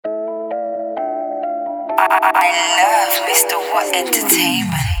I love Mr. W.O.T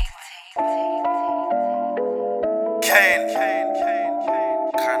Entertainment. Kane.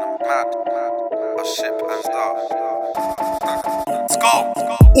 Kinda mad. Oh shit, and let's go.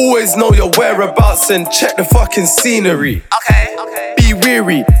 Always know your whereabouts and check the fucking scenery. Okay. Be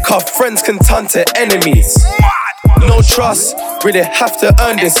weary, cause friends can turn to enemies. No trust, really have to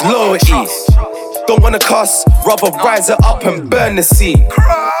earn this loyalty. Don't wanna cuss, rather rise it up and burn the scene.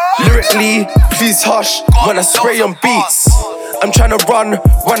 Lyrically, please hush when I spray on beats. I'm tryna run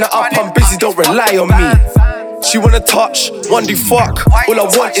it up, I'm busy, don't rely on me. She wanna touch, one do fuck, all I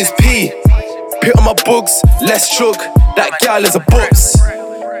want is pee. Pit on my books, less shook, that gal is a books.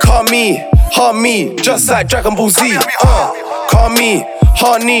 Call me, harm me, just like Dragon Ball Z. Call me,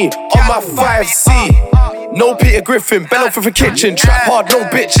 honey, on my 5C. No Peter Griffin, bell off of a kitchen, trap hard, no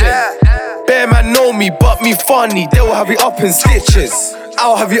bitching. Bear man know me, but me funny, they will have you up in stitches.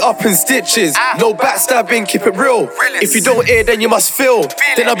 I'll have you up in stitches. No backstabbing, keep it real. If you don't hear, then you must feel.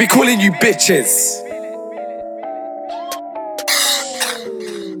 Then I'll be calling you bitches.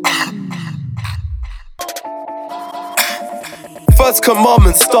 First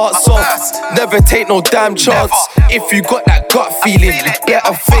commandment starts off, never take no damn chance. If you got that gut feeling, you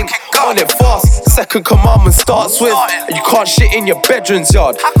better think on it fast. Second commandment starts with, you can't shit in your bedroom's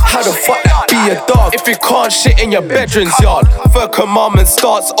yard. How the fuck that be a dog if you can't shit in your bedroom's yard? Third commandment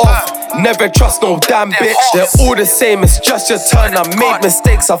starts off, never trust no damn bitch. They're all the same, it's just your turn. I made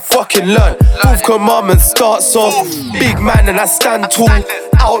mistakes, I fucking learned. Fourth commandment starts off, big man and I stand tall.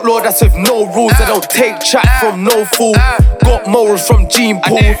 Outlaw, that's with no rules, I don't take chat from no fool. Got morals from gene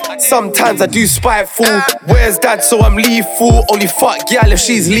pool, sometimes I do spiteful. Where's dad, so I'm lethal. Only fuck gal if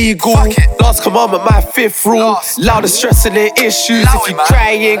she's legal. Last commandment, my fifth rule. Louder stressing their issues. If you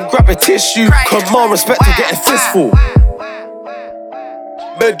crying, grab a tissue. Command respect to get a fistful.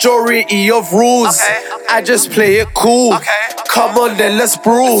 Majority of rules, I just play it cool. Come on then, let's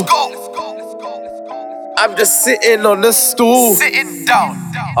brew. I'm just sitting on the stool. Sitting down.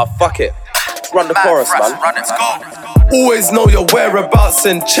 Fuck it. Run the chorus, man. Run it, go. Always know your whereabouts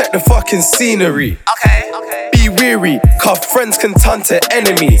and check the fucking scenery. Okay. Be weary, cause friends can turn to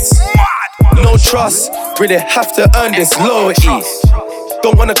enemies. No trust, really have to earn this loyalty.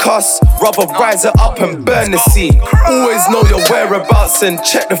 Don't wanna cuss, rather rise it up and burn the scene. Always know your whereabouts and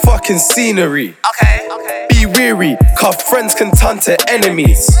check the fucking scenery. Okay. Be weary, cause friends can turn to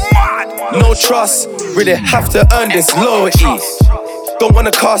enemies. No trust, really have to earn this loyalty. Don't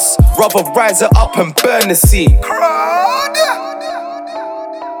wanna cuss, rather rise it up and burn the scene.